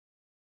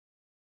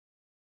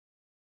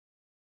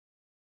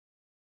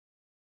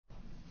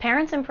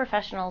Parents and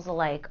professionals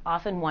alike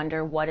often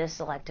wonder, what is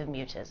selective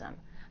mutism?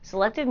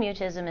 Selective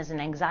mutism is an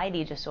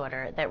anxiety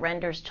disorder that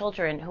renders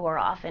children, who are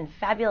often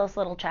fabulous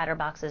little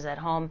chatterboxes at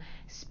home,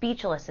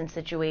 speechless in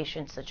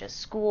situations such as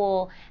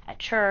school, at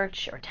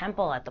church or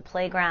temple, at the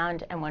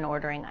playground, and when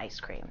ordering ice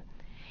cream.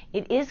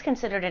 It is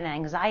considered an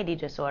anxiety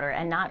disorder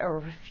and not a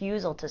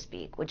refusal to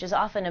speak, which is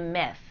often a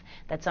myth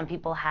that some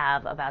people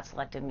have about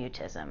selective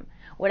mutism.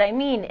 What I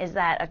mean is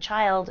that a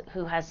child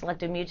who has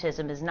selective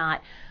mutism is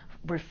not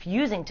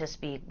refusing to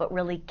speak, but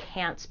really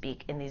can't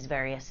speak in these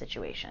various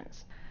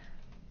situations.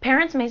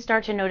 Parents may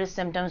start to notice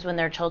symptoms when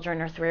their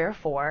children are 3 or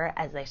 4,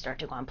 as they start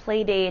to go on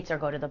play dates or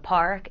go to the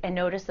park, and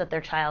notice that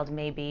their child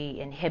may be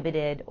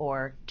inhibited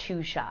or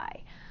too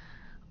shy.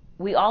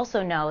 We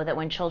also know that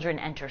when children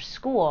enter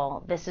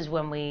school, this is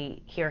when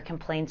we hear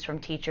complaints from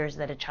teachers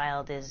that a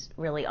child is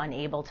really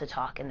unable to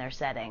talk in their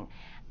setting,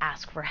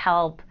 ask for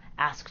help,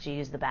 ask to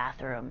use the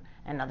bathroom,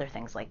 and other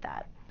things like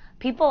that.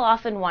 People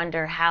often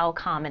wonder, how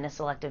common is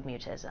selective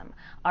mutism?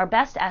 Our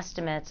best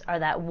estimates are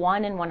that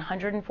 1 in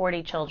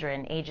 140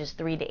 children ages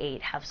 3 to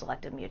 8 have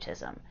selective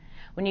mutism.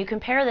 When you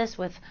compare this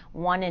with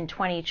 1 in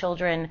 20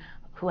 children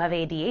who have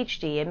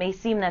ADHD, it may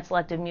seem that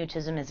selective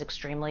mutism is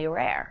extremely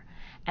rare.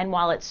 And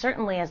while it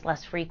certainly is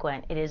less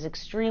frequent, it is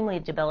extremely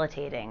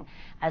debilitating,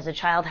 as a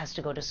child has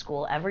to go to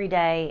school every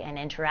day and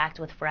interact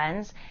with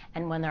friends,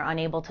 and when they're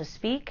unable to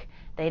speak,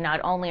 they not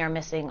only are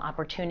missing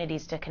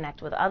opportunities to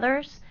connect with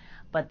others,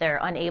 but they're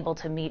unable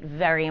to meet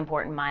very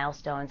important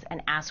milestones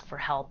and ask for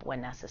help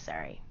when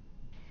necessary.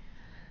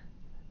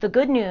 The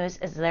good news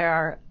is there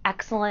are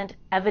excellent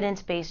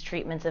evidence-based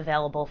treatments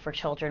available for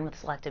children with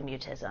selective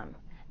mutism.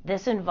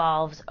 This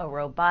involves a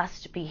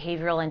robust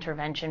behavioral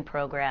intervention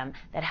program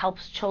that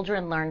helps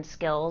children learn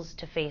skills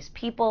to face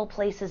people,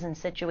 places, and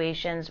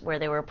situations where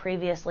they were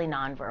previously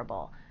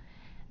nonverbal.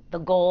 The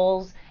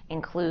goals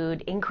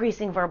include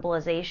increasing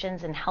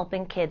verbalizations and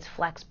helping kids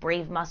flex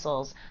brave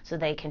muscles so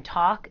they can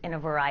talk in a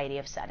variety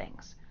of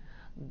settings.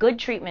 Good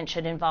treatment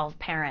should involve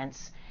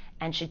parents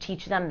and should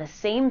teach them the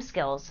same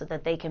skills so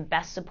that they can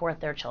best support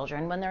their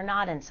children when they're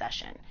not in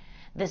session.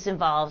 This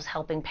involves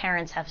helping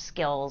parents have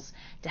skills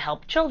to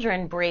help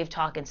children brave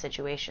talk in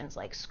situations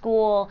like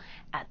school,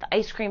 at the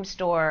ice cream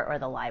store, or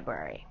the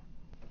library.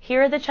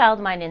 Here at the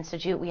Child Mind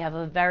Institute, we have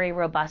a very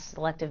robust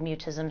selective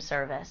mutism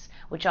service,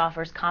 which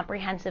offers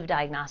comprehensive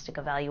diagnostic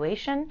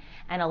evaluation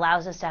and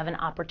allows us to have an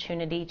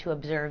opportunity to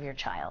observe your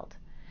child.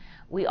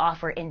 We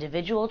offer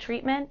individual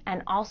treatment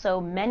and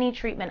also many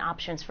treatment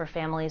options for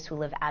families who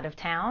live out of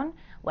town,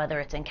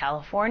 whether it's in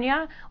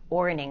California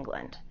or in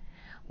England.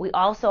 We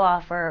also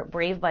offer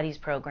Brave Buddies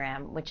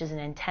program, which is an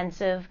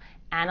intensive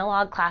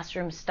analog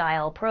classroom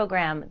style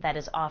program that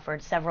is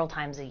offered several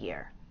times a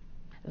year.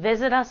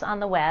 Visit us on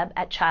the web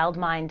at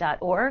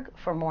childmind.org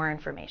for more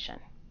information.